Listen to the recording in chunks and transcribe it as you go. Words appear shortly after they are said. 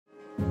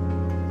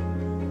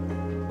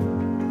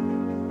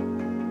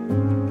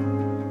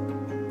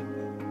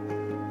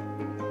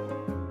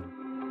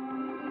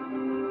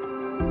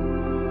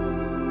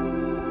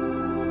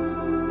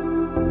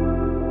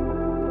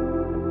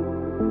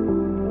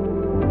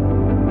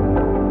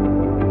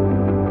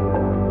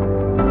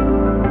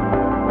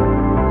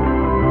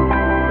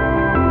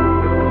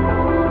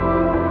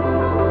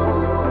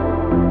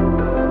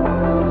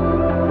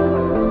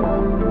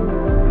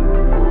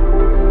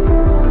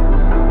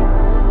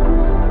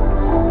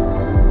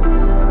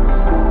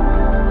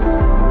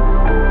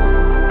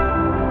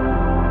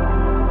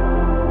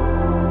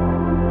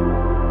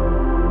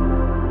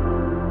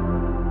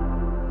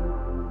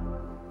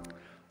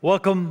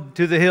Welcome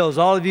to the Hills.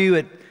 All of you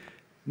at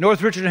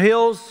North Richland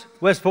Hills,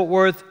 West Fort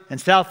Worth, and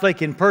South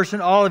Lake in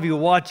person, all of you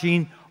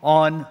watching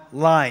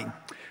online.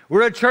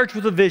 We're a church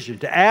with a vision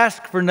to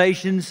ask for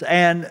nations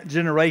and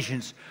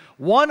generations.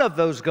 One of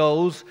those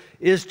goals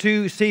is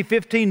to see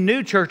 15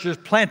 new churches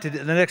planted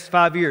in the next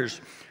 5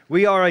 years.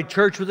 We are a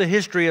church with a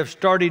history of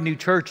starting new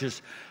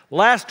churches.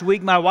 Last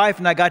week, my wife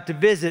and I got to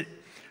visit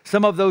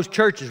some of those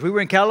churches. We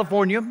were in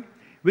California.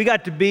 We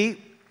got to be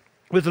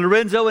with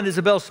Lorenzo and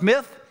Isabel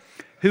Smith,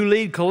 who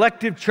lead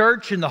Collective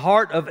Church in the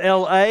heart of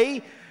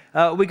L.A.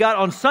 We got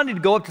on Sunday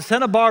to go up to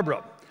Santa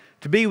Barbara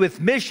to be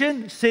with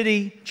Mission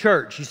City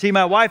Church. You see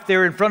my wife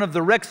there in front of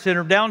the rec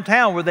center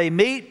downtown where they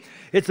meet.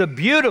 It's a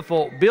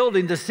beautiful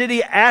building the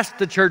city asked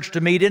the church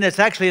to meet in. It's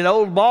actually an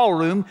old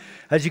ballroom,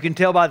 as you can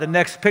tell by the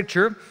next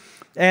picture.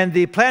 And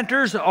the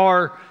planters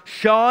are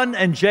Sean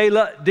and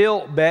Jayla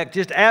Dilbeck,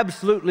 just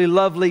absolutely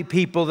lovely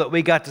people that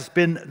we got to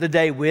spend the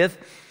day with.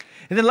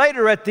 And then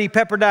later at the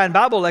Pepperdine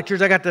Bible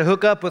Lectures, I got to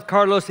hook up with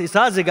Carlos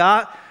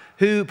Izazaga,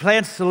 who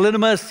plants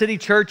Solinema City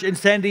Church in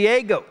San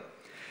Diego.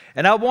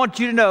 And I want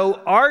you to know,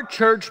 our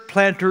church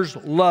planters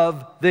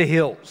love the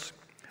Hills.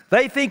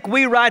 They think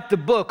we write the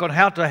book on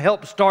how to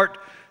help start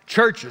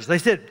churches. They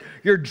said,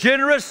 you're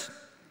generous,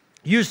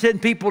 you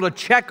send people to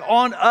check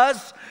on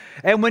us,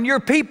 and when your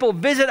people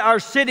visit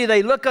our city,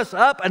 they look us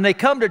up and they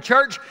come to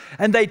church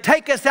and they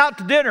take us out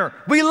to dinner.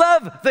 We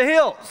love the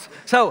Hills.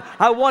 So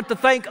I want to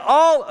thank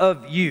all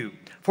of you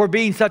for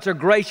being such a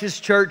gracious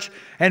church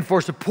and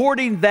for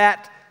supporting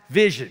that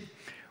vision.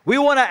 We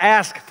want to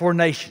ask for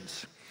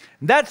nations.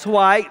 That's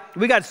why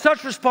we got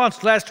such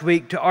response last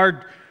week to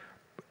our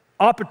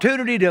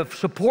opportunity to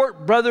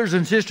support brothers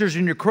and sisters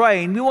in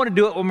Ukraine. We want to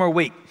do it one more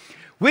week.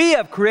 We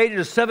have created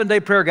a 7-day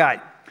prayer guide,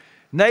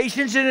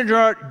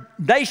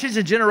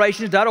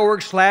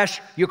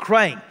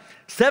 nationsandgenerations.org/Ukraine.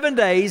 7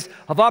 days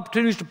of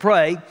opportunities to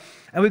pray.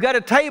 And we've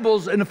got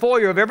tables in the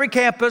foyer of every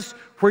campus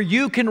where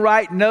you can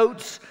write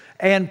notes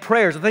and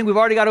prayers. I think we've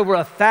already got over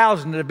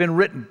 1,000 that have been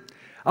written.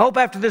 I hope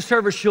after this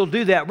service you'll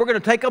do that. We're going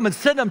to take them and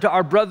send them to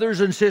our brothers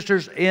and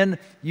sisters in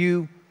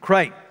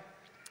Ukraine.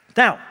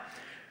 Now,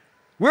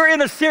 we're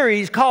in a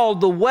series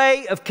called The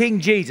Way of King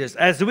Jesus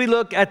as we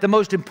look at the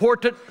most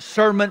important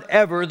sermon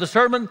ever, the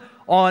Sermon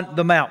on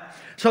the Mount.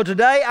 So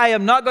today I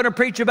am not going to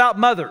preach about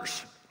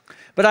mothers,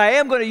 but I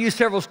am going to use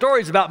several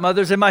stories about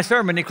mothers in my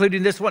sermon,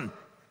 including this one.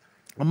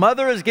 A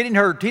mother is getting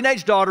her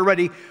teenage daughter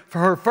ready for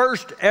her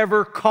first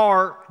ever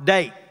car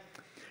date.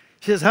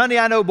 She says, honey,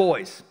 I know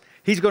boys.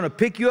 He's going to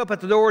pick you up at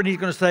the door and he's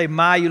going to say,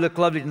 Ma, you look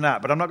lovely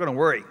tonight, but I'm not going to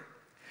worry.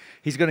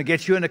 He's going to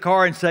get you in the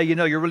car and say, you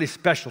know, you're really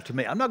special to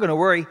me. I'm not going to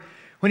worry.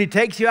 When he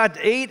takes you out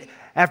to eat,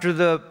 after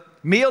the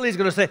meal, he's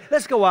going to say,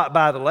 let's go out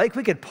by the lake.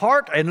 We could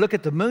park and look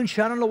at the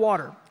moonshine on the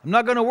water. I'm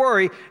not going to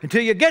worry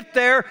until you get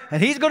there,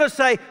 and he's going to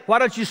say, why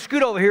don't you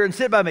scoot over here and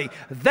sit by me?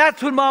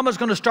 That's when Mama's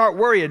going to start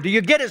worrying. Do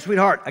you get it,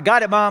 sweetheart? I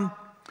got it, Mom.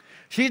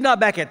 She's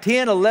not back at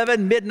 10,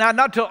 11, midnight,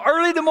 not till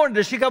early in the morning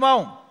does she come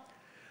home.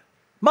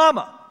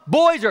 Mama,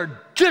 boys are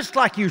just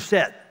like you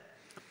said.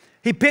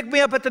 He picked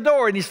me up at the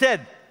door and he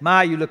said, Ma,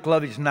 you look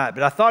lovely tonight,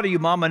 but I thought of you,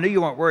 Mom. I knew you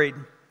weren't worried.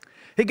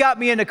 He got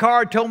me in the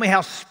car and told me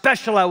how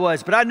special I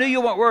was, but I knew you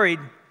weren't worried.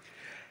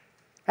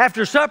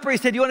 After supper, he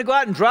said, you want to go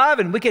out and drive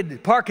and we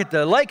could park at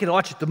the lake and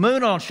watch the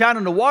moon shine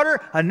on the water?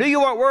 I knew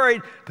you weren't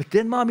worried. But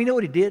then, Mom, you know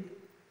what he did?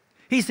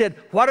 He said,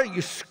 why don't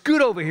you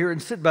scoot over here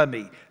and sit by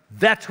me?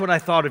 That's when I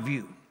thought of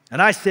you.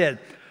 And I said,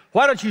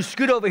 why don't you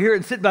scoot over here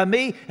and sit by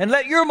me and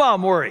let your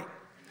mom worry?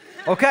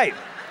 Okay.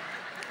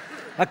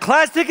 A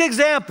classic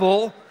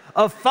example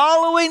of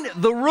following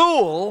the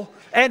rule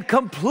and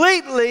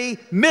completely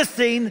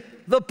missing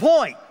the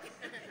point.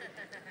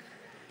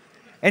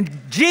 And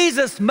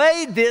Jesus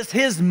made this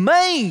his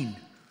main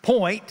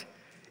point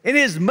in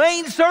his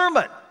main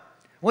sermon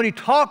when he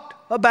talked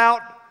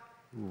about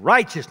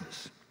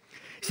righteousness.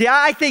 See,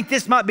 I think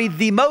this might be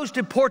the most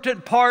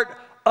important part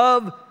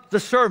of the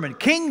sermon.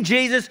 King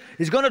Jesus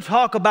is going to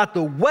talk about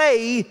the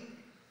way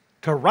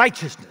to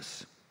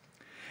righteousness.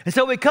 And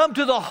so we come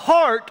to the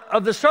heart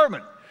of the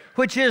sermon,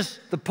 which is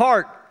the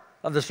part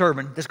of the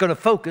sermon that's going to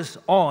focus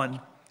on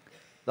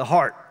the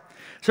heart.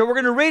 So we're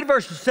going to read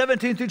verses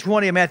 17 through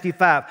 20 in Matthew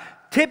 5.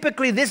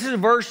 Typically, this is a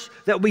verse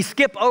that we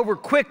skip over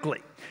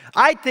quickly.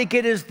 I think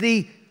it is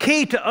the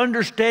key to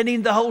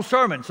understanding the whole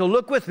sermon. So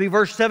look with me,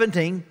 verse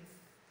 17.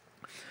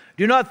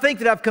 Do not think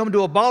that I've come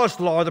to abolish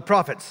the law or the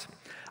prophets.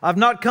 I've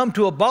not come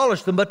to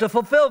abolish them, but to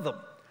fulfill them.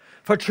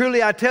 For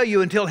truly I tell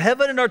you, until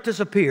heaven and earth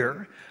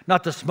disappear,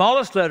 not the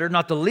smallest letter,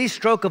 not the least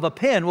stroke of a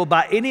pen will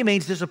by any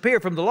means disappear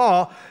from the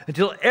law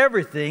until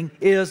everything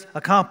is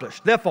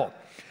accomplished. Therefore,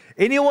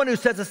 anyone who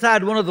sets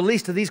aside one of the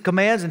least of these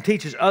commands and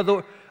teaches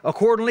other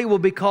accordingly will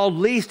be called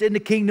least in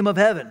the kingdom of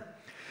heaven.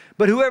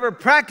 But whoever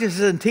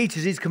practices and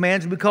teaches these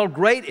commands will be called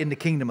great in the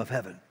kingdom of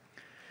heaven.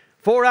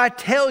 For I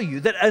tell you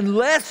that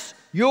unless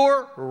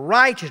your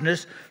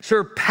righteousness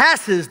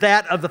surpasses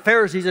that of the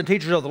Pharisees and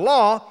teachers of the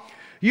law,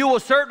 you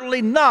will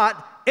certainly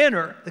not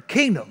enter the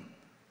kingdom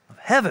of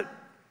heaven.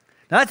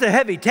 Now that's a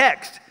heavy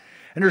text.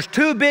 And there's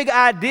two big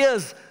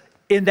ideas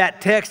in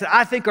that text that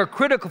I think are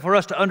critical for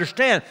us to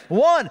understand.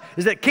 One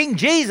is that King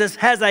Jesus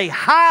has a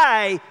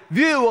high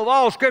view of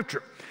all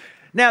Scripture.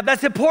 Now,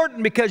 that's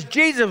important because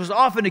Jesus was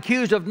often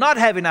accused of not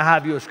having a high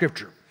view of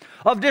Scripture,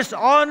 of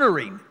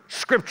dishonoring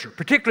Scripture,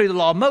 particularly the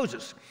law of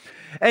Moses.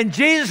 And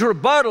Jesus'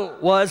 rebuttal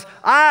was,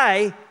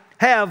 I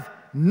have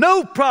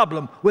no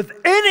problem with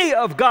any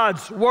of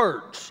God's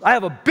words. I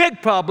have a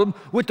big problem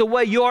with the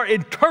way you are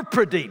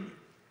interpreting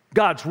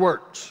God's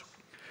words.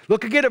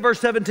 Look again at verse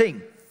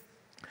 17.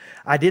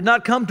 I did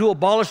not come to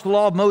abolish the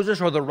law of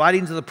Moses or the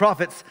writings of the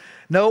prophets.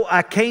 No,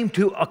 I came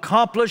to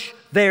accomplish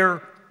their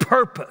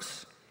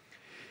purpose.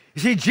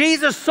 You see,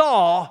 Jesus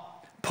saw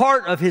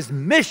part of his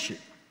mission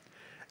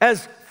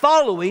as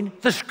following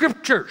the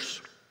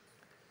Scriptures,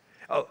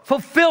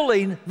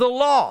 fulfilling the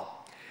law.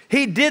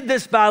 He did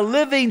this by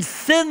living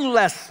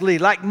sinlessly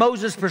like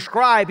Moses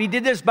prescribed. He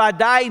did this by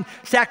dying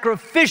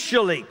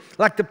sacrificially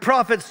like the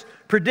prophets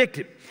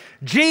predicted.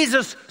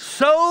 Jesus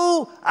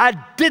so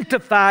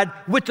identified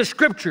with the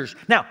Scriptures.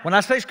 Now, when I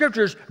say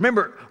Scriptures,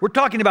 remember, we're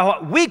talking about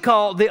what we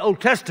call the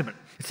Old Testament.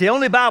 It's the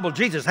only Bible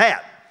Jesus had.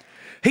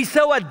 He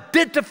so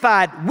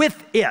identified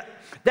with it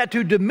that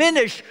to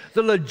diminish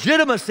the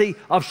legitimacy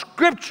of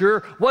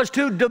Scripture was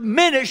to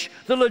diminish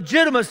the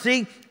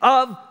legitimacy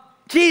of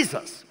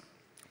Jesus.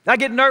 I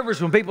get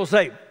nervous when people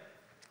say,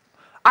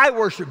 I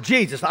worship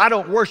Jesus, I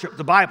don't worship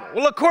the Bible.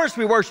 Well, of course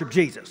we worship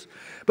Jesus.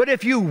 But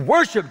if you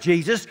worship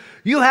Jesus,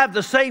 you have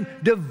the same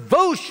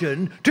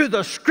devotion to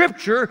the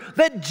Scripture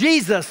that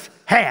Jesus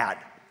had.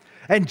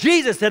 And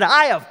Jesus said,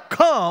 I have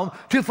come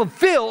to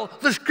fulfill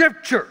the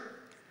Scripture.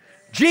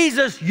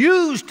 Jesus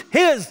used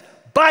his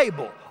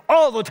Bible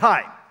all the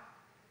time,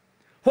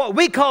 what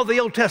we call the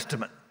Old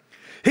Testament.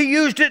 He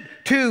used it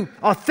to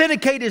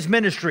authenticate his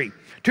ministry,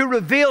 to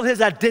reveal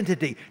his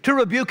identity, to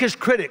rebuke his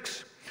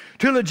critics,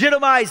 to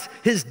legitimize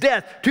his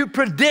death, to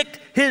predict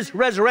his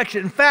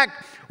resurrection. In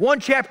fact, one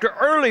chapter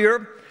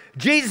earlier,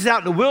 Jesus is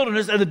out in the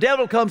wilderness and the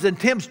devil comes and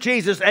tempts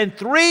Jesus, and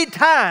 3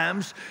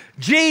 times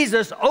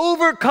Jesus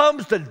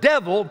overcomes the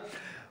devil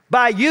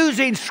by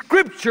using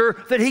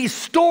Scripture that he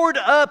stored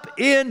up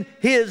in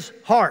his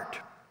heart.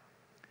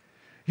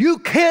 You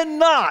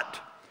cannot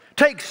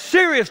take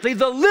seriously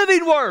the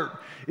living Word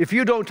if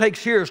you don't take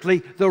seriously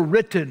the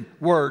written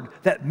Word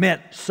that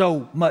meant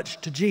so much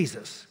to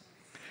Jesus.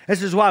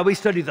 This is why we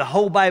study the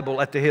whole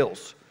Bible at the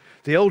Hills,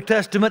 the Old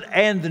Testament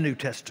and the New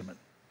Testament.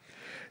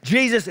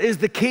 Jesus is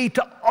the key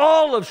to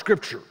all of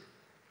Scripture,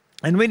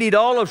 and we need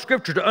all of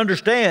Scripture to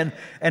understand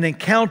and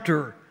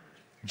encounter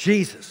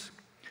Jesus.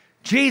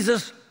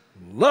 Jesus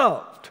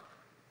loved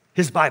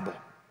his Bible.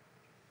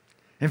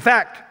 In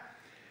fact,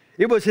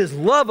 it was his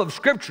love of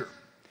Scripture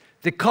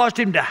that caused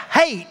him to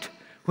hate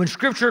when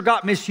Scripture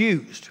got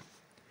misused,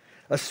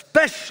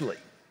 especially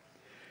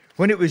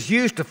when it was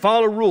used to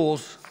follow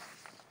rules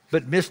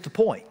but missed the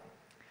point.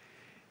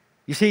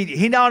 You see,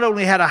 he not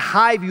only had a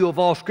high view of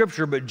all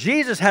Scripture, but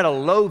Jesus had a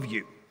low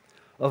view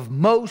of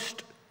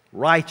most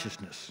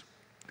righteousness.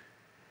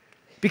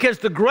 Because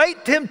the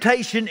great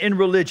temptation in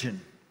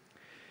religion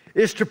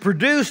is to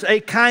produce a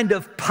kind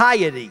of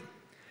piety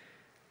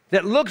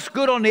that looks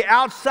good on the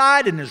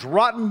outside and is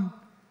rotten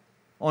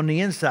on the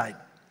inside.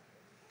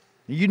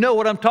 You know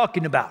what I'm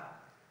talking about.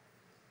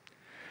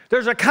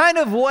 There's a kind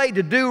of way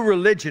to do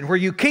religion where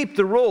you keep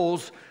the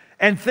rules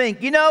and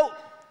think, you know,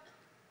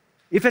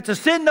 if it's a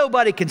sin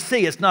nobody can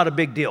see, it's not a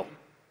big deal.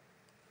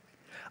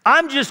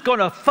 I'm just going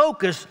to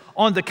focus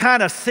on the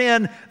kind of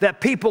sin that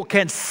people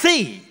can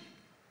see.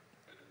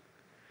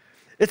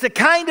 It's a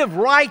kind of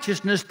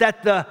righteousness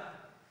that the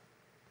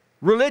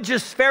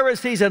religious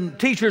Pharisees and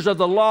teachers of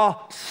the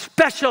law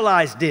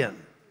specialized in.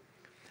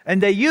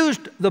 And they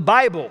used the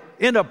Bible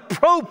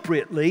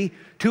inappropriately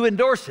to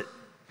endorse it.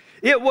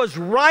 It was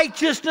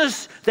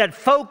righteousness that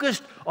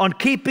focused on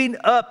keeping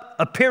up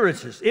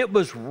appearances. It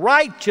was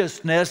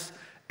righteousness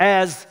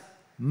as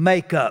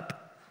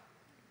makeup.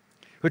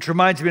 Which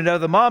reminds me of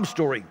another mom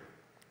story.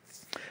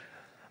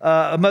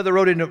 A mother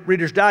wrote in the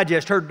Reader's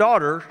Digest, her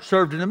daughter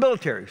served in the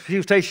military. She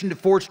was stationed at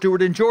Fort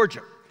Stewart in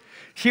Georgia.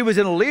 She was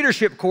in a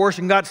leadership course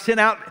and got sent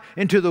out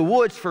into the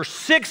woods for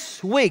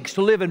 6 weeks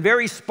to live in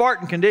very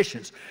Spartan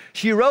conditions.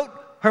 She wrote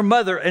her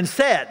mother and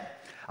said,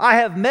 I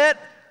have met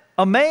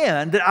a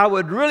man that I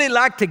would really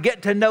like to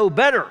get to know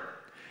better,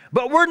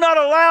 but we're not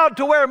allowed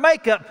to wear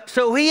makeup,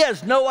 so he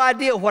has no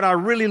idea what I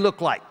really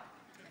look like.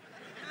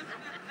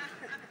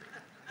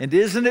 And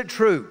isn't it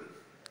true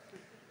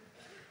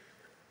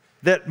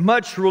that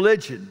much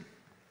religion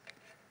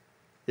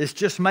is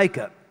just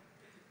makeup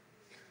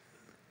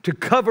to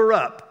cover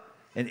up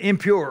an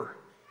impure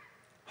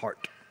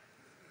heart?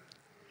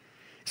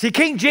 See,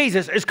 King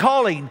Jesus is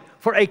calling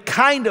for a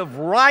kind of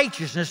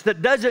righteousness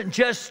that doesn't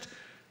just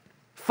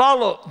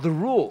follow the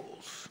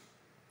rules.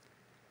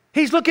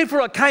 He's looking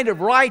for a kind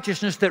of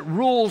righteousness that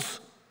rules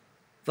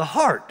the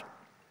heart.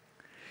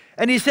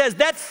 And he says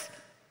that's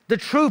the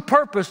true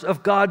purpose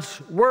of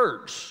God's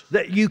words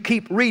that you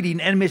keep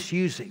reading and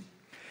misusing.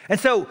 And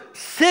so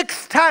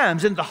 6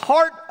 times in the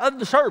heart of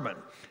the sermon,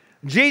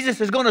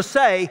 Jesus is going to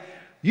say,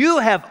 you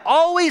have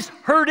always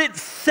heard it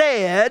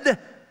said,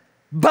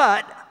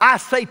 But I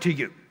say to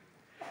you.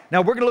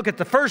 Now, we're going to look at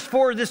the first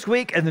 4 this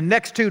week and the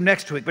next 2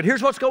 next week. But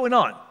here's what's going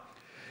on.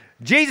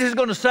 Jesus is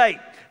going to say,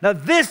 now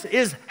this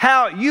is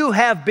how you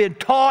have been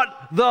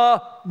taught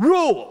the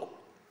rule.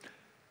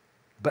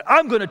 But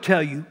I'm going to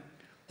tell you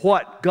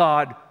what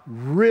God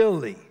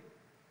really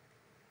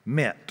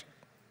meant.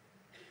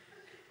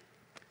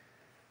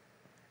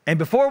 And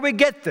before we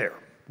get there,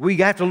 we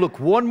have to look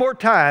one more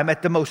time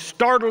at the most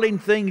startling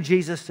thing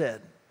Jesus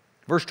said.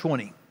 Verse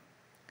 20.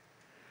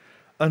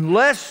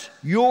 Unless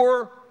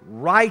your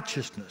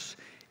righteousness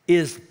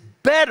is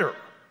better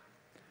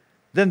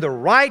than the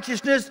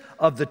righteousness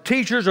of the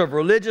teachers of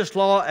religious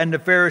law and the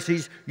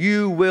Pharisees,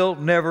 you will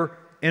never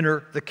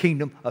enter the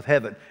kingdom of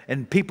heaven.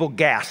 And people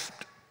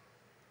gasped.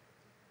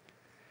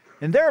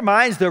 In their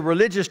minds, the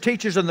religious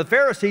teachers and the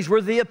Pharisees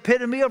were the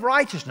epitome of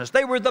righteousness.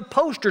 They were the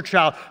poster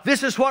child.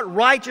 This is what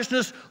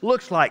righteousness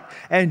looks like.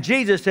 And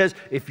Jesus says,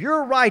 if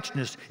your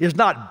righteousness is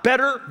not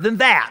better than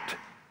that,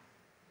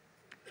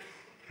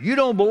 you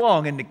don't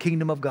belong in the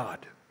kingdom of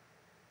God.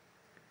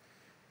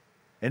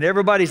 And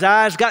everybody's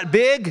eyes got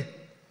big,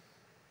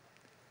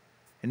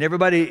 and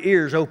everybody's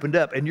ears opened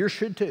up, and yours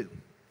should too.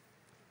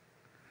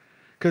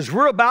 Because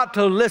we're about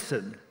to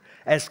listen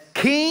as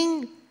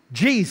King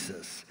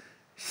Jesus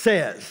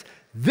says,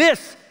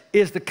 this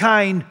is the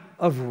kind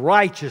of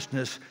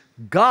righteousness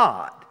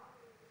God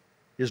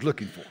is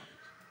looking for.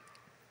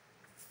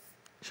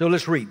 So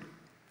let's read.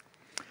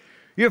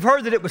 You have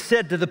heard that it was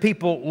said to the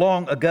people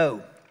long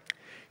ago,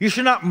 you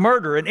should not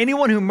murder, and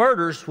anyone who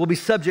murders will be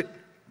subject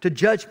to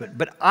judgment.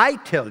 But I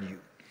tell you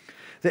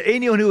that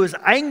anyone who is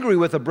angry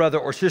with a brother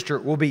or sister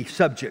will be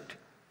subject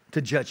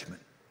to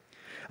judgment.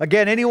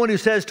 Again, anyone who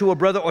says to a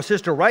brother or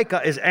sister,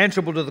 Raca, is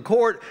answerable to the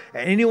court,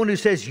 and anyone who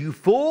says, you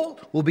fool,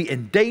 will be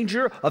in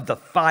danger of the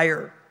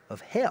fire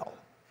of hell.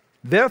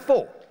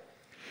 Therefore,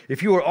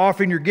 if you are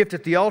offering your gift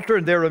at the altar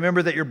and there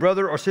remember that your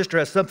brother or sister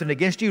has something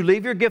against you,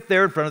 leave your gift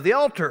there in front of the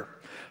altar.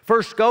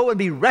 First go and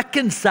be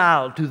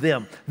reconciled to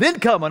them. Then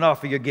come and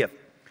offer your gift.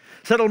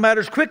 Settle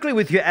matters quickly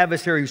with your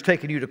adversary who's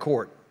taken you to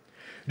court.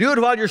 Do it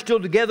while you're still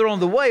together on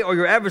the way, or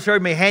your adversary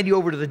may hand you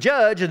over to the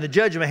judge, and the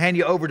judge may hand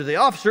you over to the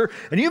officer,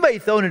 and you may be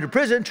thrown into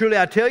prison. Truly,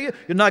 I tell you,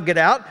 you'll not get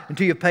out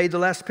until you've paid the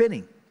last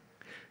penny.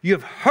 You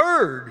have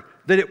heard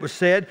that it was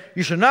said,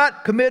 you shall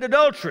not commit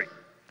adultery.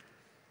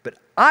 But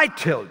I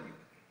tell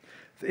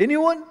you,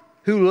 anyone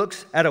who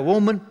looks at a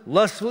woman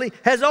lustfully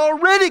has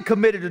already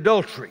committed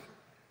adultery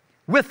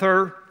with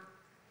her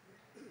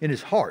in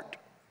his heart.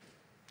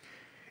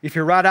 If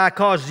your right eye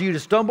causes you to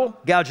stumble,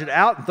 gouge it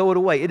out and throw it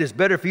away. It is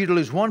better for you to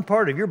lose one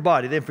part of your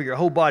body than for your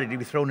whole body to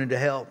be thrown into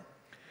hell.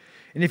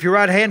 And if your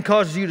right hand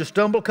causes you to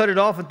stumble, cut it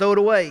off and throw it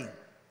away.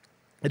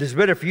 It is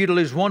better for you to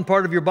lose one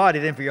part of your body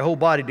than for your whole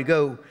body to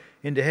go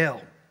into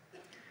hell.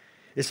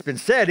 It's been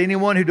said,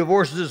 anyone who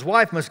divorces his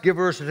wife must give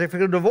her a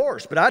certificate of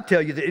divorce. But I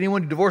tell you that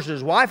anyone who divorces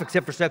his wife,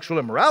 except for sexual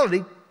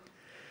immorality,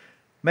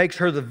 makes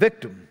her the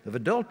victim of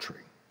adultery.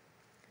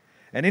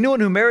 And anyone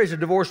who marries a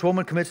divorced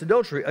woman commits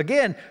adultery.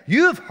 Again,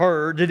 you have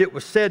heard that it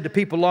was said to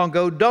people long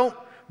ago, don't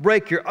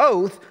break your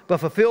oath, but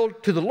fulfill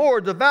to the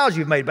Lord the vows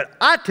you've made. But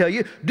I tell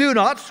you, do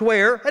not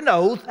swear an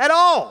oath at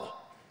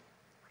all.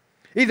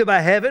 Either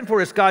by heaven,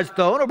 for it's God's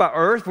throne, or by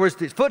earth, for it's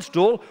his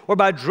footstool, or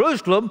by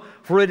Jerusalem,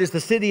 for it is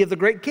the city of the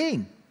great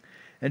king.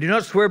 And do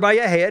not swear by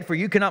your head, for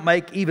you cannot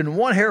make even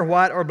one hair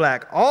white or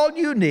black. All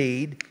you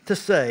need to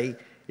say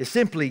is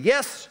simply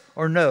yes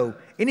or no.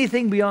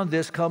 Anything beyond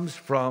this comes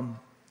from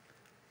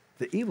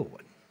the evil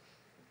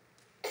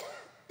one.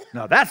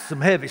 Now that's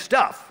some heavy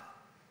stuff.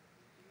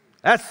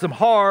 That's some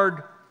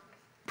hard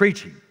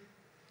preaching.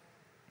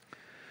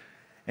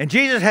 And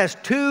Jesus has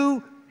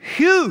 2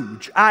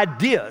 huge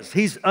ideas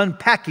he's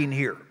unpacking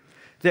here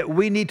that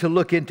we need to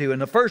look into.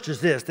 And the first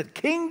is this, that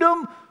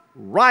kingdom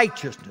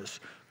righteousness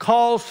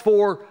calls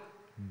for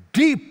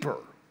deeper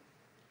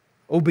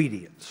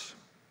obedience.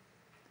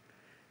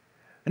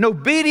 An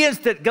obedience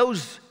that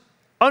goes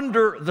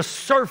under the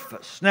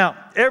surface. Now,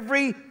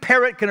 every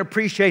parent can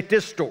appreciate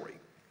this story.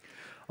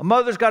 A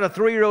mother's got a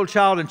 3-year-old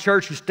child in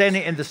church who's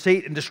standing in the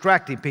seat and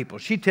distracting people.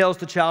 She tells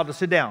the child to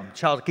sit down. The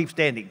child keeps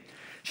standing.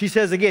 She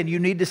says again, you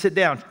need to sit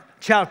down.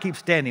 Child keeps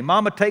standing.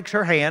 Mama takes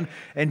her hand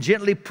and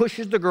gently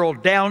pushes the girl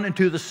down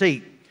into the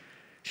seat.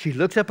 She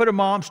looks up at her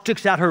mom,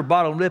 sticks out her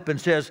bottom lip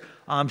and says,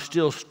 I'm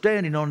still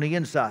standing on the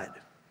inside.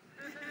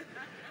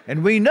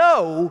 And we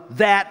know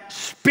that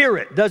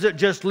spirit doesn't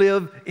just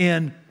live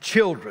in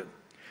children.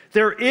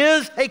 There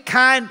is a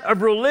kind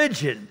of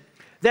religion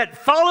that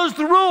follows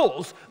the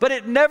rules, but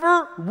it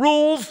never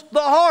rules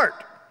the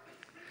heart.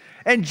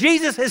 And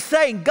Jesus is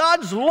saying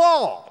God's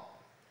law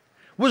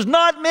was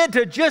not meant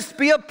to just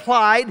be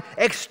applied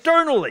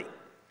externally,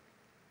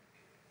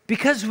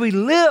 because we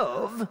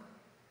live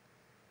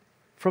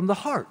from the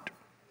heart.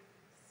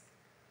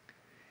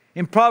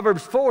 In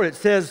Proverbs 4, it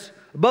says,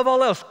 above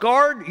all else,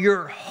 guard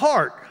your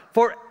heart,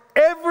 for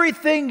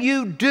everything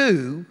you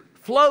do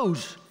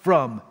flows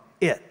from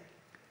it.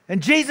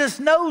 And Jesus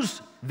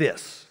knows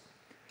this.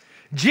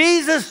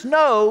 Jesus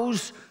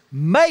knows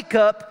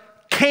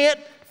makeup can't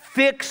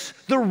fix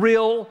the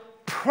real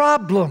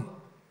problem.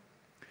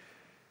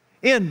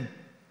 In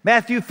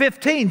Matthew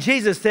 15,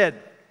 Jesus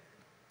said,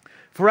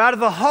 "For out of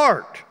the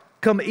heart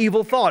come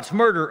evil thoughts,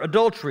 murder,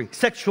 adultery,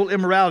 sexual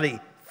immorality,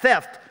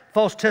 theft,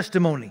 false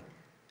testimony,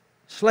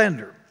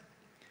 slander."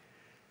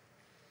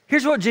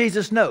 Here's what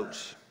Jesus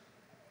knows.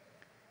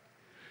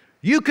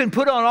 You can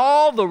put on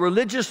all the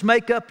religious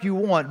makeup you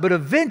want, but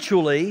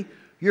eventually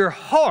your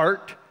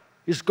heart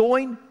is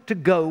going to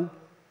go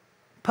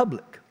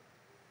public.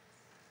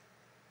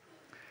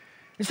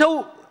 And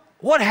so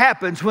what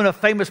happens when a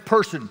famous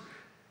person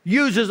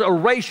uses a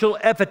racial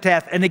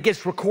epithet and it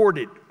gets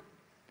recorded?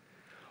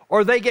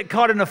 Or they get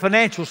caught in a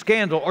financial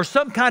scandal or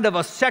some kind of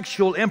a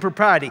sexual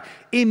impropriety?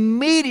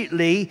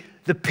 Immediately,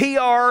 the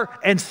PR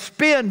and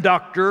spin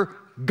doctor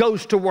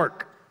goes to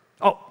work.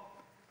 Oh,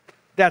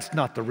 that's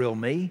not the real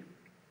me.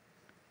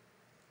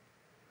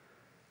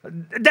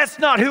 That's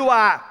not who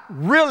I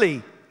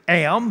really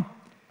am.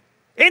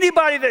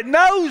 Anybody that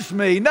knows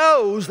me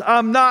knows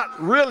I'm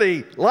not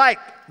really like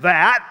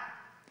that.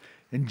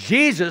 And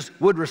Jesus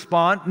would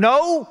respond,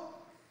 no,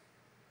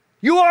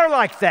 you are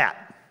like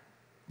that.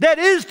 That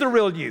is the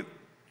real you.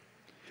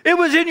 It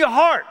was in your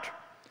heart.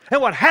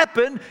 And what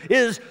happened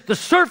is the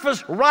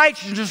surface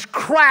righteousness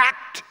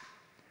cracked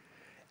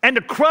and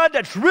the crud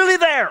that's really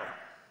there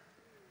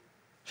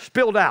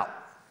spilled out.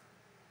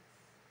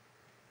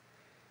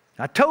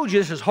 I told you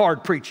this is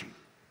hard preaching.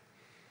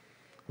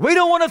 We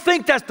don't want to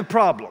think that's the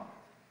problem.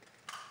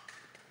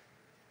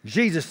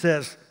 Jesus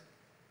says,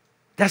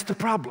 that's the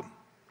problem.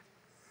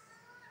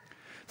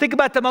 Think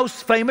about the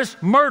most famous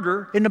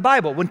murder in the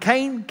Bible, when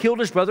Cain killed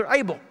his brother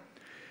Abel.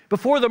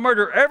 Before the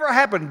murder ever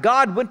happened,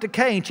 God went to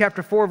Cain,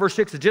 chapter 4, verse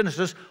 6 of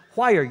Genesis.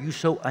 Why are you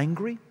so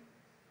angry?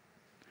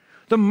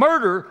 The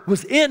murder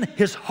was in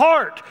his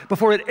heart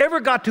before it ever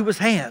got to his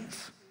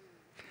hands.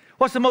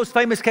 What's the most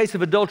famous case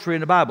of adultery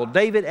in the Bible?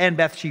 David and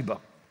Bathsheba.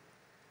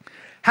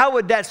 How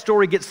would that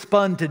story get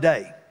spun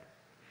today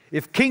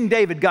if King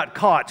David got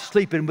caught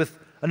sleeping with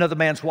another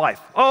man's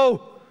wife?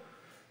 Oh,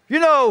 you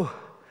know,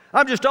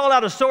 I'm just all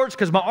out of sorts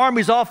because my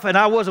army's off and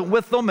I wasn't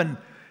with them and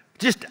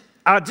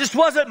I just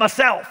wasn't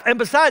myself. And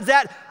besides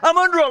that, I'm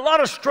under a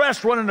lot of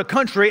stress running the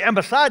country. And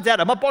besides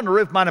that, I'm up on the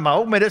roof minding my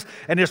own business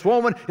and this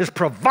woman is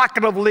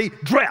provocatively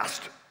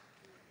dressed.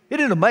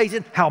 Isn't it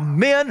amazing how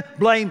men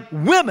blame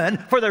women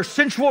for their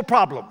sensual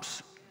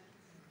problems?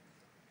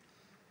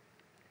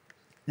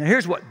 Now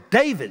here's what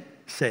David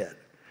said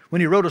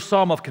when he wrote a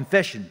psalm of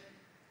confession,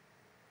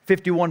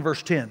 51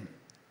 verse 10.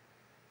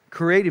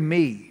 Create in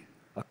me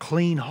a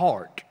clean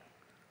heart,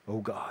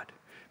 O God.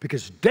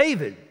 Because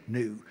David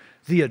knew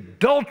the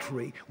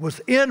adultery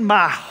was in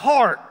my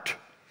heart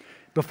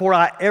before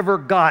I ever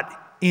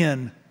got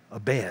in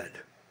a bed.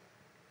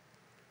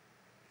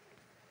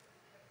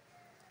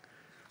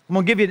 I'm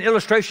going to give you an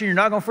illustration you're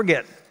not going to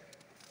forget.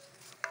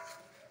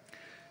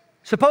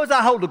 Suppose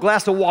I hold a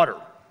glass of water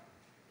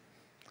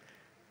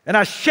and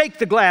I shake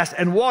the glass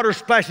and water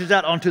splashes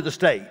out onto the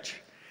stage.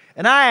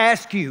 And I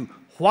ask you,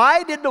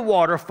 why did the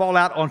water fall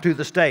out onto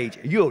the stage?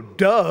 You'll,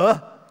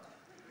 duh.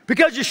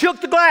 Because you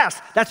shook the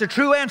glass. That's a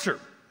true answer.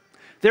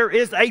 There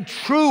is a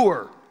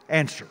truer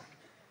answer.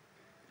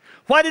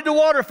 Why did the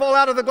water fall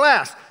out of the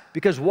glass?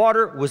 Because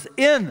water was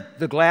in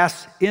the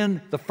glass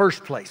in the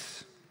first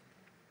place.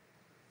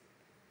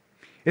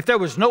 If there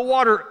was no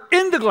water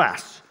in the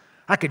glass,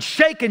 I could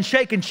shake and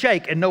shake and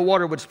shake and no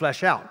water would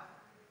splash out.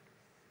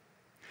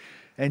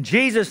 And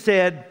Jesus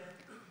said,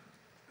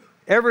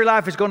 every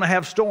life is going to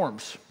have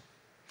storms.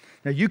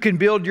 Now you can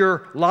build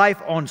your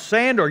life on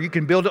sand or you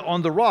can build it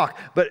on the rock,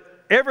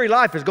 but every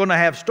life is going to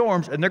have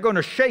storms and they're going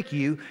to shake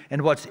you,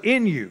 and what's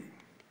in you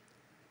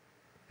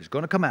is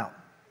going to come out.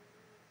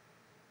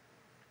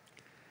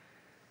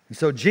 And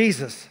so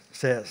Jesus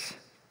says,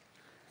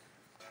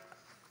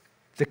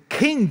 the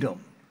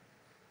kingdom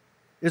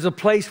is a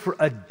place for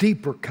a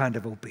deeper kind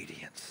of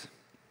obedience.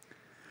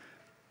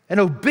 An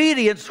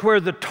obedience where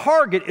the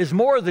target is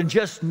more than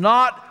just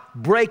not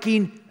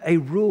breaking a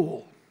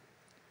rule.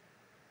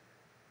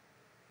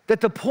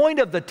 That the point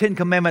of the 10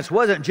 Commandments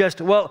wasn't just,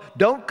 well,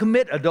 don't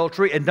commit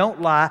adultery and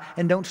don't lie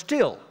and don't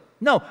steal.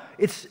 No,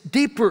 it's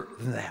deeper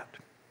than that.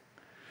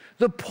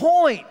 The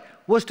point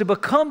was to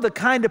become the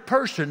kind of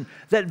person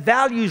that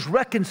values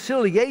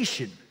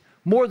reconciliation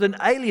more than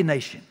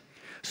alienation.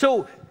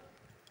 So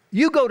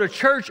you go to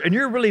church and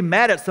you're really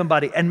mad at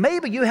somebody, and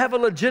maybe you have a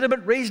legitimate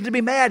reason to be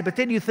mad, but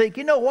then you think,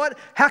 you know what?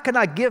 How can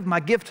I give my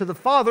gift to the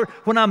Father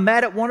when I'm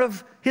mad at one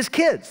of his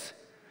kids?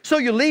 So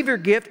you leave your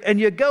gift and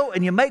you go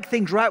and you make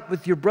things right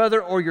with your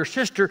brother or your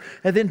sister,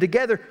 and then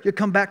together you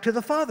come back to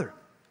the Father.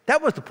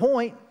 That was the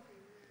point.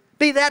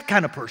 Be that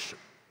kind of person.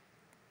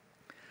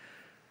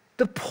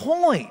 The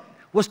point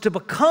was to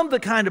become the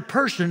kind of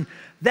person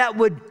that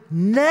would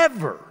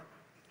never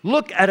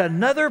look at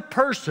another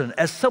person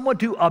as someone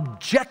to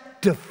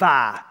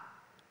objectify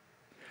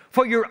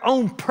for your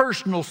own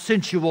personal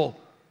sensual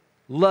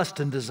lust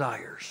and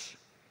desires.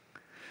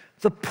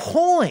 The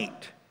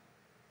point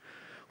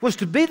was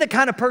to be the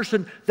kind of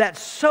person that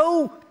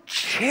so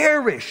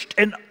cherished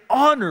and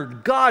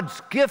honored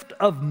God's gift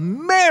of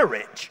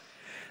marriage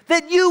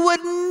that you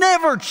would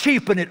never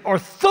cheapen it or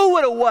throw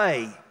it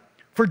away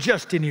for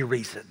just any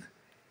reason.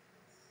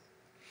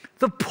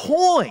 The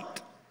point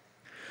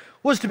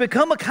was to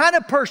become a kind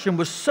of person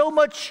with so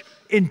much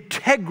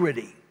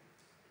integrity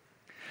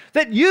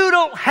that you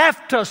don't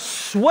have to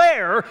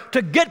swear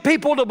to get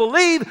people to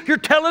believe you're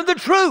telling the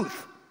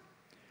truth.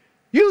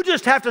 You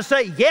just have to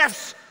say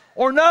yes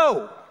or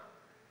no,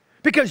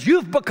 because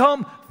you've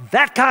become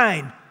that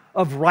kind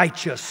of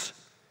righteous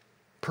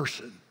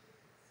person.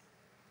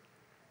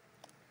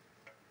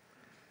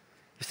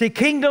 You see,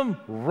 kingdom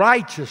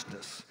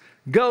righteousness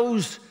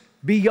goes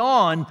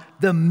beyond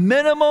the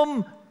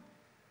minimum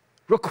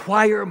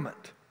requirement.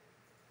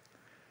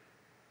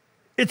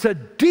 It's a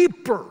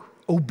deeper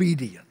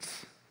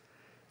obedience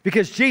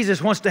because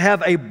Jesus wants to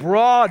have a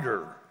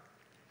broader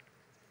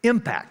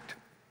impact.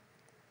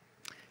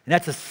 And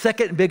that's the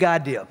second big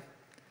idea.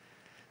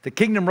 The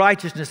kingdom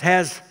righteousness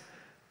has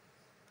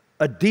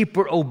a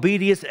deeper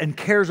obedience and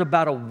cares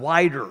about a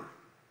wider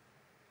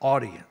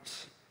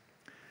audience.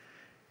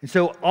 And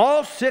so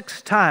all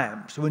 6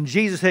 times when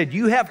Jesus said,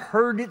 you have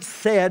heard it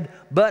said,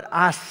 but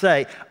I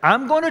say,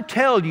 I'm going to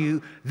tell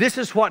you this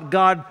is what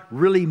God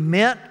really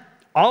meant.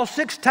 All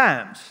 6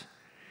 times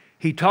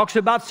he talks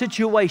about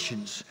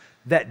situations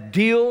that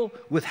deal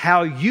with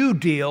how you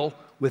deal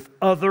with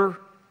other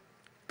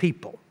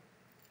people.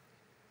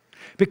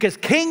 Because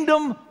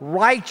kingdom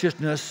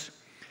righteousness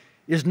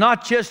is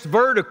not just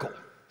vertical,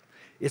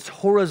 it's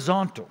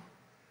horizontal.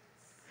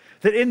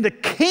 That in the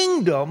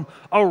kingdom,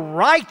 a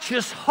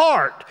righteous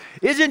heart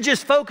isn't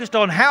just focused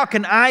on how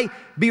can I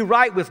be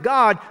right with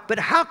God, but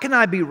how can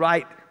I be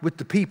right with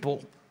the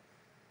people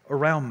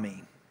around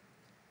me.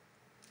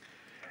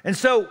 And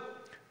so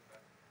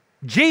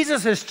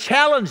Jesus is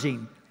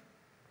challenging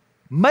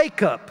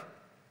makeup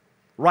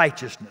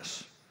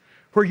righteousness,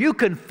 where you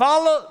can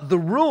follow the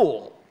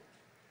rule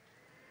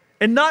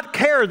and not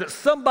care that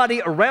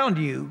somebody around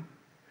you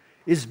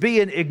is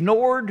being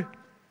ignored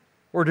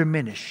or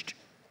diminished.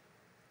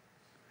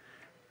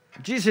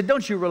 Jesus said,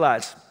 don't you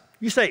realize?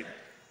 You say,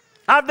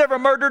 I've never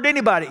murdered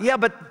anybody. Yeah,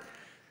 but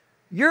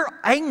your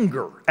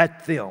anger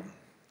at them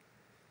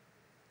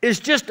is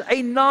just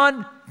a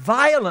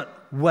non-violent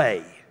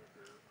way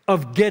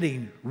of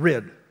getting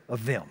rid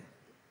of them.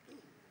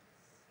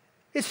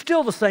 It's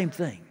still the same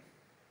thing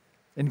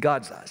in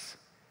God's eyes.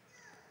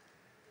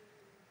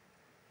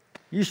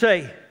 You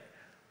say,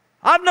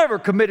 I've never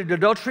committed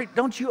adultery.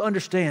 Don't you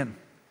understand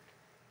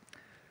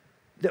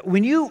that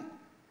when you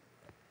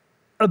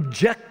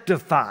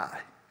objectify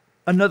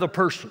another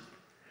person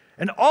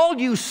and all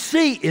you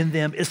see in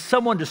them is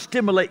someone to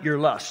stimulate your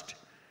lust,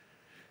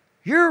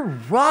 you're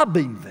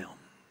robbing them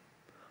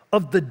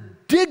of the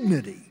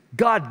dignity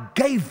God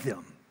gave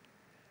them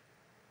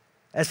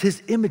as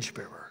His image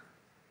bearer.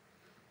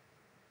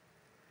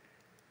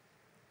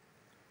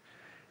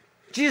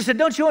 Jesus said,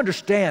 don't you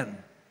understand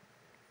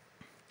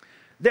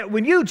that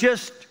when you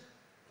just,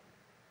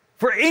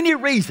 for any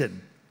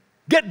reason,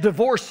 get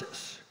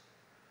divorces,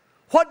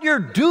 what you're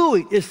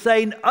doing is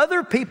saying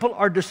other people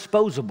are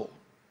disposable.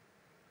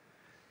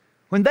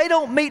 When they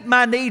don't meet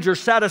my needs or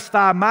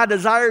satisfy my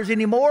desires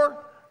anymore,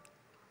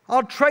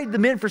 I'll trade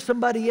them in for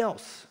somebody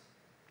else.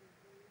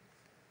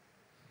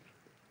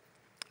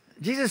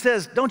 Jesus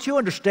says, don't you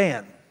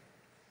understand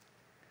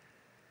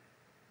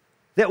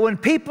that when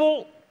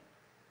people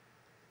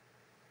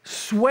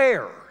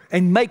swear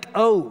and make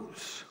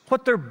oaths,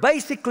 what they're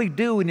basically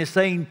doing is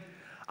saying,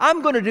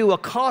 I'm going to do a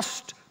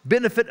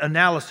cost-benefit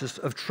analysis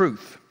of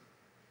truth.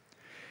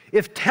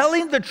 If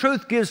telling the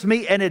truth gives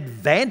me an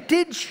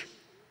advantage,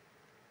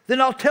 then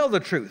I'll tell the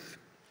truth.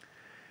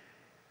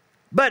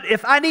 But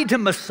if I need to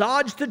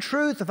massage the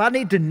truth, if I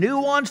need to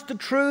nuance the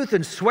truth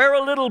and swear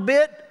a little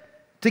bit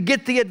to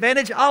get the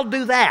advantage, I'll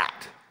do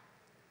that.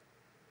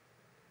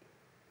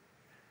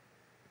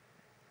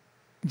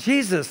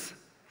 Jesus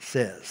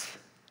says,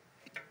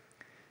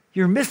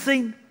 you're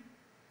missing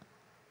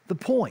the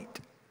point.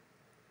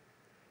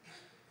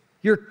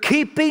 You're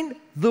keeping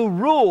the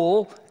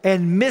rule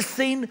and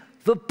missing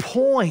the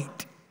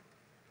point.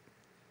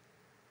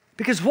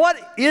 Because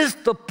what is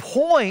the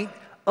point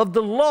of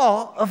the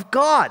law of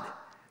God?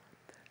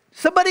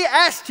 Somebody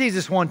asked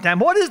Jesus one time,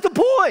 what is the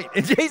point?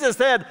 And Jesus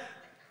said,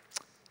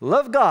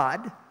 love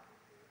God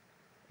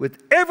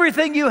with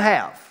everything you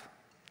have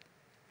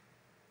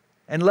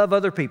and love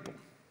other people.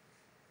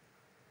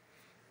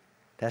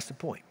 That's the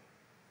point.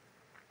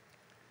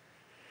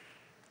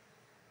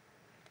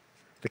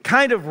 The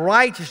kind of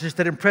righteousness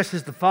that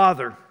impresses the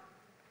Father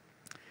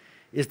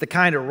is the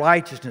kind of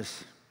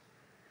righteousness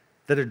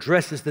that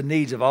addresses the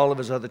needs of all of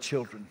His other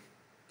children.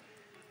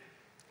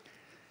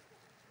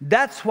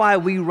 That's why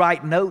we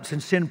write notes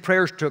and send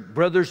prayers to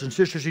brothers and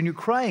sisters in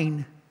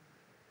Ukraine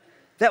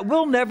that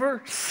we'll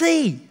never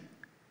see.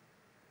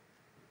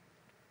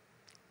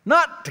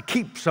 Not to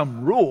keep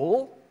some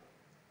rule.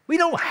 We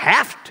don't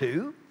have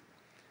to.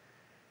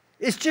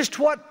 It's just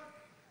what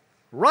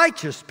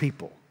righteous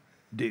people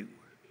do.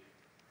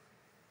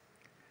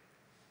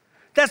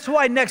 That's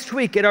why next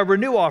week at our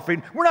Renew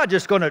offering, we're not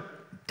just going to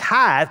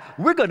tithe,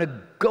 we're going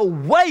to go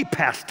way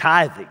past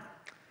tithing.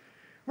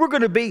 We're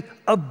going to be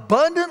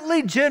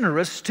abundantly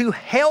generous to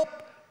help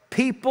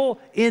people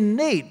in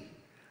need.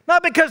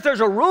 Not because there's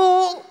a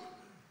rule.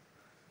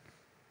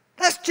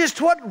 That's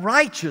just what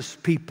righteous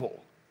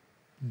people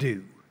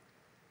do.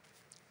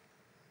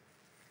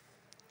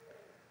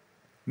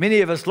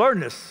 Many of us learn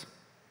this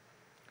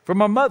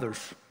from our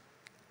mothers.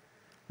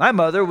 My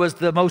mother was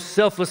the most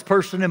selfless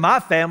person in my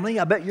family.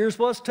 I bet yours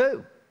was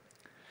too.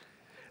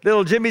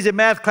 Little Jimmy's in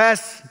math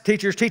class,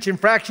 teacher's teaching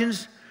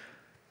fractions.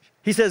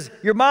 He says,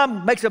 your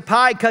mom makes a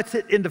pie, cuts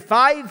it into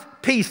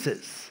 5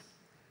 pieces.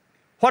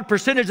 What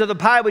percentage of the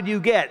pie would you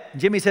get?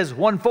 Jimmy says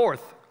 1/4.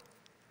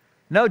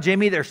 No,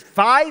 Jimmy, there's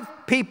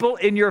 5 people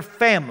in your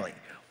family.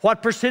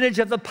 What percentage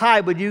of the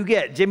pie would you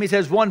get? Jimmy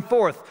says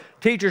 1/4.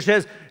 Teacher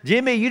says,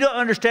 Jimmy, you don't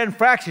understand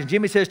fractions.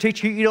 Jimmy says,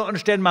 teacher, you don't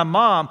understand my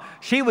mom.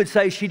 She would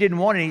say she didn't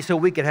want any so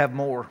we could have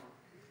more.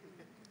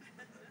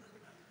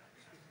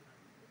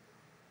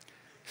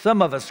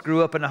 Some of us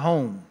grew up in a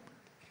home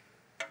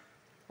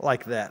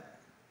like that.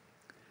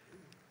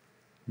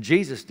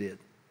 Jesus did.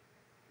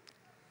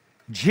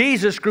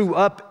 Jesus grew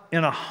up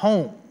in a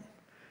home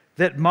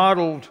that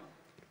modeled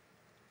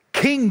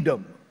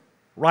kingdom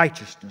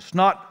righteousness,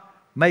 not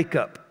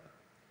makeup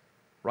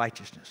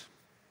righteousness.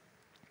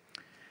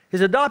 His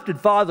adopted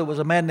father was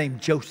a man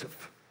named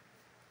Joseph.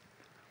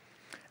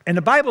 And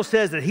the Bible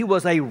says that he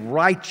was a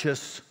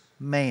righteous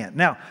man.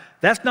 Now,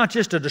 that's not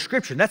just a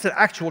description, that's an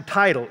actual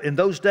title. In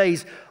those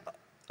days,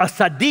 a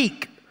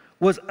Sadiq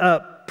was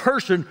a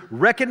person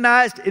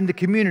recognized in the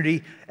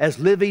community as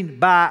living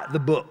by the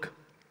book.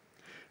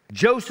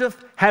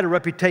 Joseph had a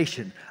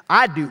reputation.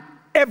 I do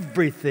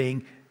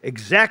everything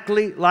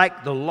exactly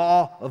like the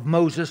law of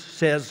Moses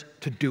says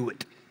to do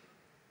it.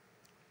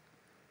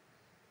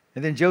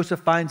 And then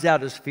Joseph finds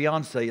out his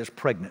fiancée is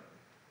pregnant.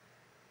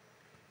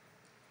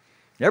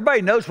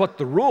 Everybody knows what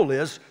the rule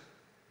is.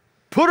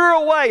 Put her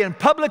away and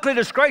publicly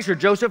disgrace her,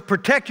 Joseph.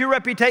 Protect your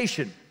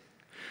reputation.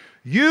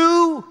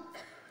 You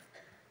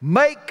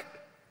make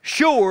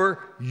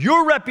sure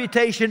your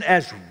reputation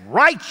as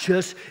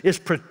righteous is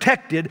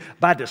protected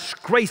by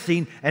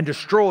disgracing and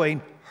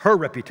destroying her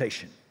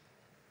reputation.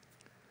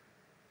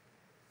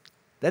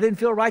 That didn't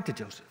feel right to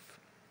Joseph.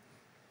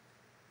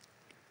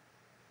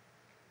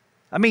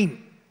 I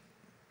mean,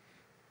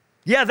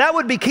 yeah, that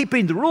would be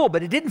keeping the rule,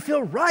 but it didn't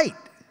feel right.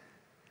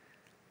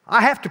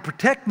 I have to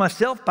protect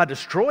myself by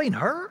destroying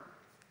her?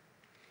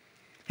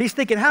 He's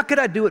thinking, how could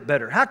I do it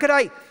better? How could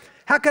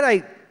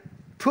I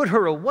put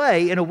her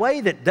away in a way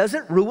that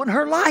doesn't ruin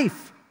her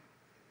life?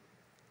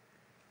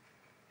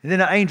 And then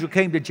an angel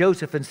came to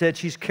Joseph and said,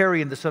 she's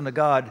carrying the Son of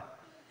God,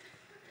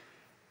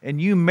 and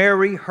you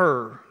marry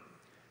her,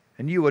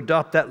 and you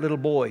adopt that little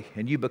boy,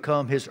 and you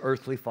become his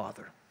earthly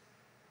father.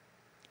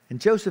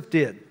 And Joseph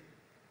did.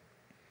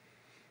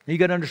 You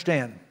got to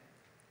understand,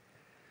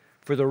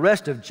 for the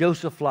rest of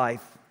Joseph's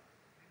life,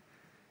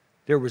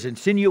 there was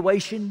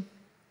insinuation,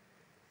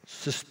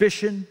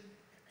 suspicion,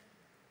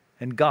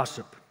 and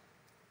gossip.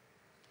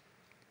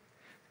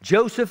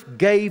 Joseph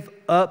gave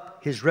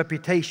up his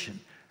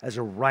reputation as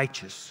a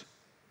righteous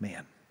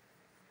man.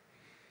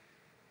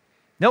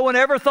 No one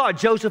ever thought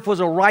Joseph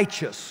was a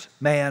righteous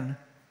man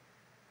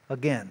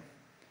again,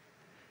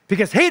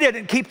 because he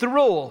didn't keep the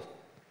rule,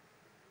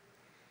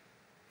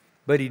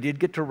 but he did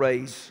get to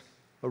raise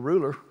a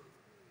ruler,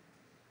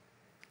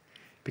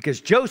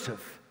 because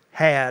Joseph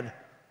had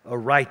a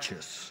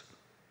righteous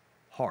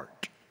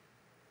heart.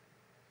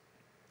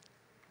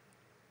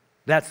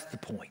 That's the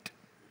point.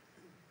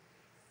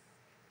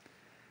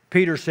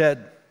 Peter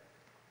said,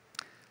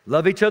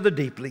 love each other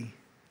deeply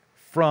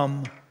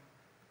from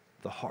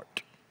the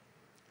heart.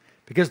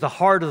 Because the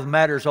heart of the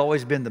matter has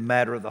always been the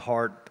matter of the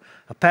heart.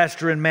 A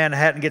pastor in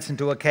Manhattan gets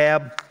into a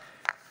cab.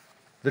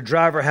 The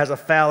driver has a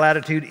foul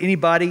attitude.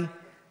 Anybody,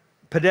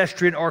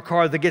 pedestrian or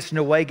car that gets in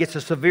the way, gets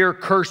a severe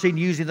cursing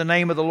using the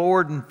name of the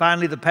Lord. And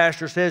finally the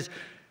pastor says,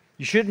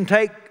 you shouldn't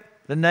take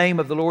the name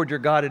of the Lord your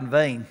God in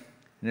vain.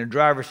 And the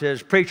driver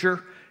says,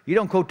 preacher, you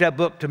don't quote that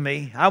book to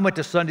me. I went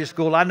to Sunday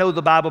school. I know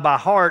the Bible by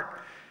heart.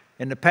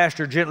 And the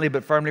pastor gently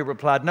but firmly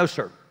replied, no,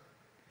 sir.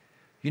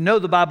 You know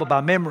the Bible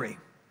by memory,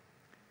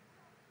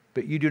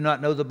 but you do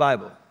not know the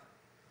Bible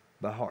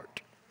by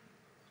heart.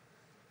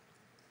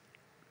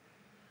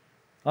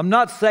 I'm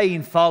not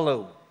saying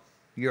follow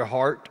your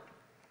heart.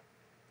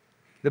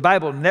 The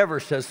Bible never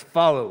says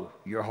follow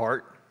your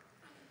heart.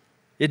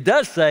 It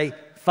does say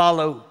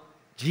follow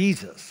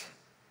Jesus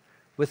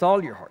with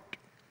all your heart.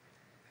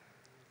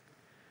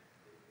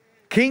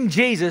 King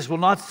Jesus will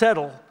not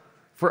settle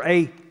for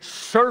a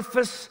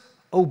surface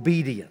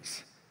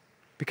obedience,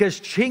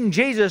 because King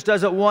Jesus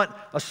doesn't want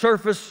a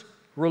surface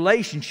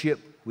relationship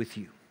with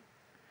you.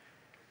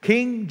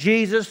 King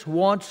Jesus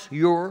wants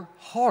your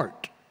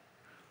heart,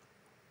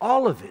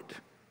 all of it,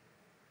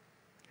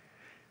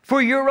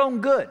 for your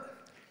own good.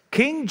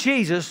 King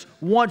Jesus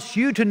wants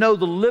you to know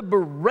the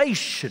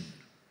liberation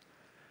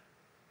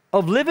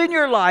of living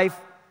your life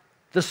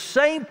the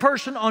same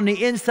person on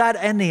the inside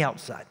and the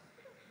outside.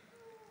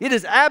 It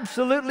is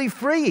absolutely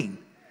freeing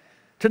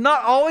to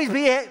not always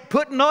be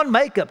putting on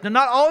makeup, to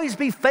not always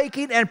be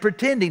faking and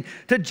pretending,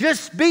 to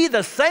just be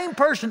the same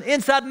person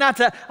inside and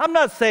outside. I'm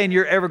not saying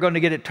you're ever going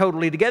to get it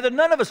totally together.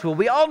 None of us will.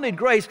 We all need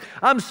grace.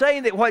 I'm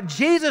saying that what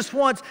Jesus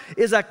wants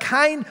is a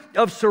kind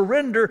of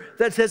surrender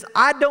that says,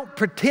 I don't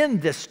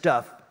pretend this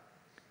stuff.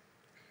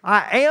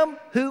 I am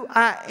who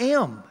I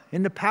am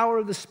in the power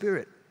of the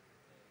Spirit,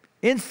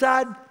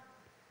 inside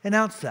and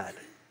outside.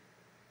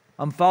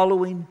 I'm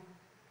following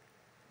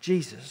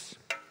Jesus.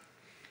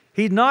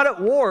 He's not at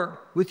war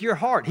with your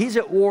heart. He's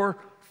at war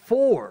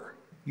for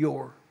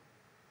your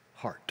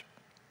heart.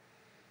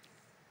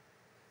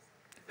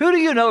 Who do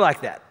you know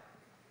like that?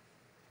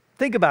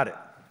 Think about it.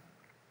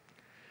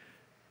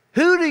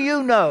 Who do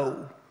you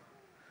know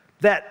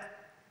that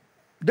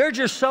they're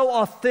just so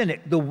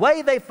authentic, the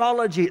way they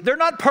follow Jesus? They're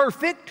not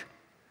perfect,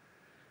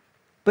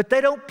 but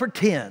they don't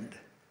pretend.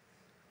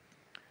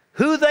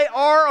 Who they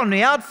are on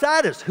the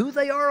outside is who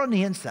they are on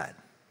the inside.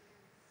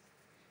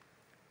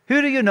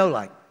 Who do you know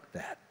like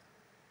that?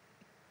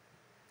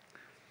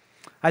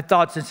 I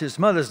thought since it's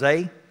Mother's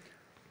Day,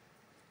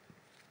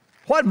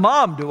 what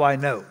mom do I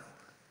know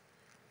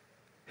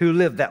who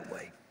lived that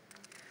way?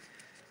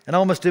 And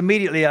almost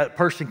immediately a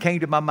person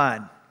came to my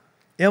mind,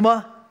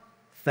 Emma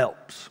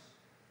Phelps.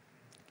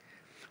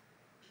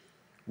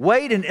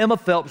 Wade and Emma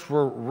Phelps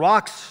were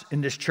rocks in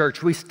this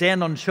church. We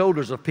stand on the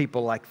shoulders of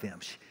people like them.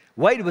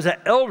 Wade was an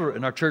elder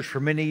in our church for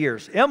many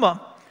years.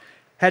 Emma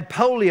had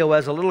polio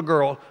as a little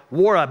girl,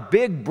 wore a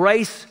big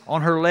brace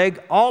on her leg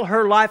all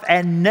her life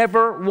and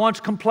never once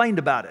complained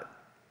about it.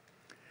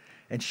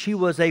 And she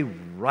was a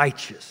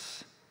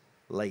righteous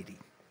lady.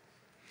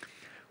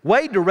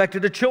 Wade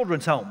directed a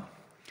children's home.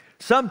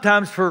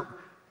 Sometimes for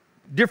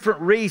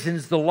different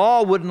reasons, the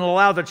law wouldn't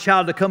allow the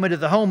child to come into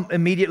the home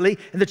immediately,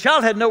 and the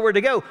child had nowhere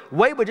to go.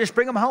 Wade would just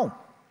bring them home.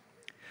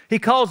 He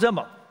calls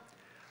Emma.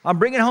 I'm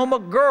bringing home a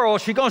girl.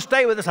 She's going to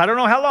stay with us. I don't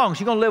know how long.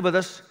 She's going to live with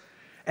us.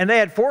 And they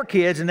had 4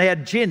 kids, and they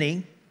had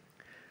Jenny,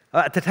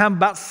 at the time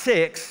about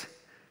 6,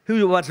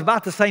 who was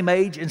about the same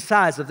age and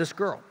size of this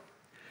girl.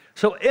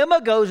 So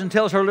Emma goes and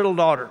tells her little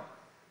daughter,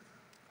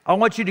 I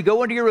want you to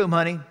go into your room,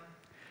 honey,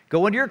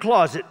 go into your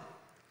closet,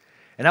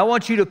 and I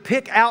want you to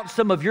pick out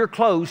some of your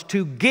clothes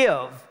to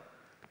give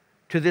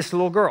to this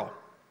little girl.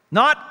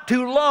 Not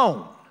to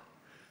loan,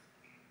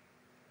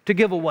 to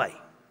give away.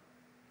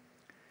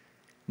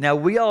 Now,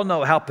 we all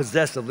know how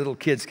possessive little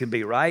kids can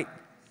be, right?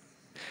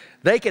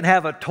 They can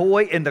have a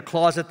toy in the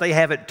closet they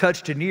haven't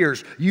touched in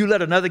years. You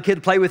let another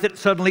kid play with it,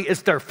 suddenly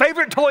it's their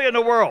favorite toy in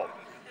the world.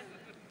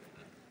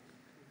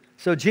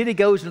 So Jenny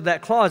goes into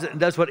that closet and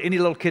does what any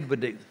little kid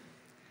would do.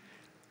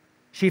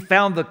 She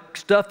found the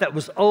stuff that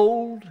was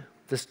old,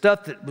 the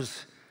stuff that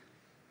was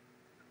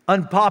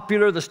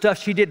unpopular, the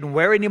stuff she didn't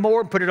wear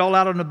anymore, and put it all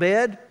out on the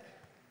bed.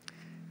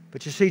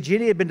 But you see,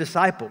 Jenny had been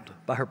discipled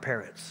by her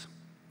parents.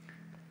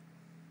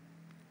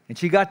 And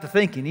she got to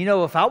thinking, you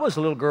know, if I was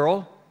a little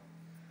girl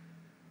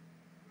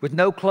with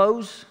no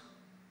clothes,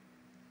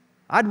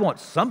 I'd want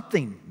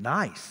something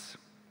nice.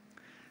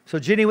 So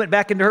Jenny went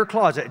back into her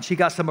closet and she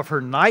got some of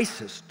her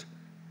nicest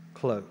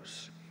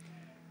clothes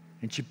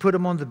and she put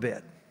them on the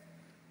bed.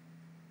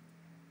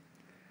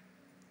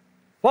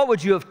 What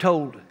would you have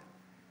told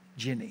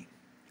Jenny?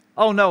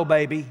 Oh no,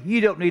 baby, you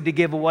don't need to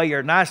give away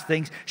your nice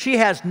things. She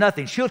has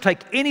nothing. She'll take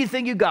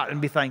anything you got and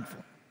be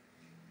thankful.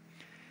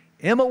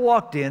 Emma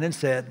walked in and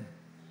said,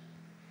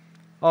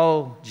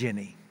 oh,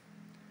 Jenny,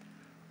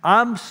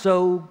 I'm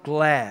so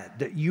glad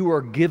that you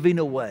are giving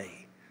away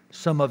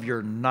some of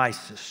your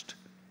nicest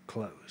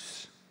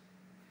clothes.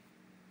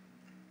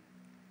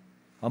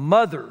 A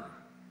mother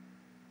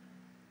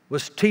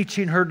was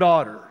teaching her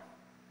daughter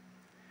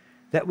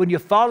that when you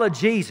follow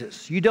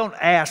Jesus, you don't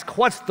ask,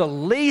 what's the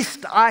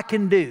least I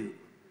can do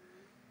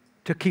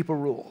to keep a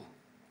rule?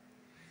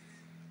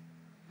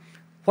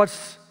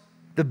 What's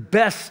the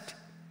best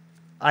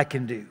I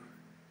can do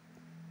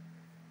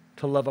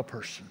to love a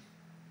person?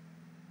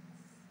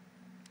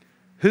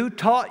 Who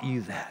taught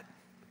you that?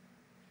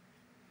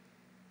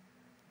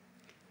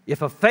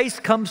 If a face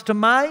comes to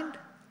mind,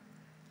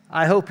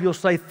 I hope you'll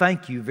say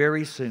thank you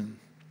very soon.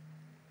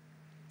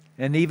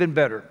 And even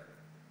better,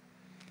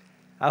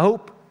 I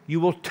hope you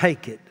will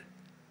take it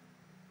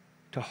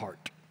to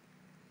heart.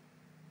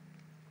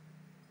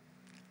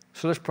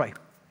 So let's pray.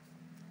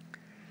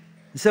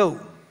 So,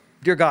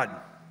 dear God,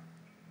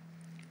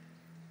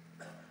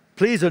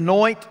 please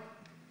anoint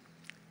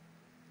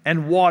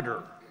and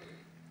water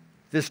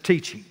this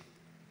teaching.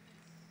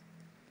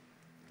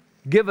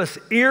 Give us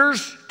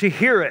ears to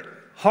hear it,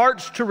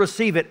 hearts to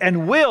receive it,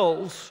 and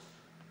wills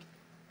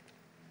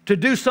to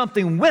do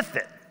something with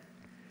it.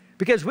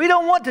 Because we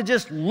don't want to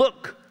just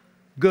look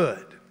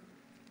good.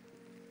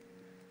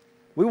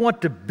 We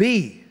want to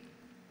be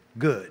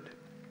good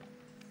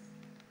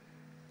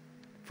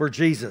for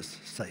Jesus'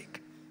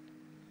 sake.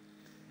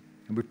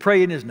 And we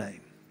pray in His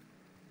name.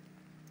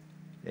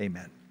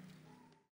 Amen.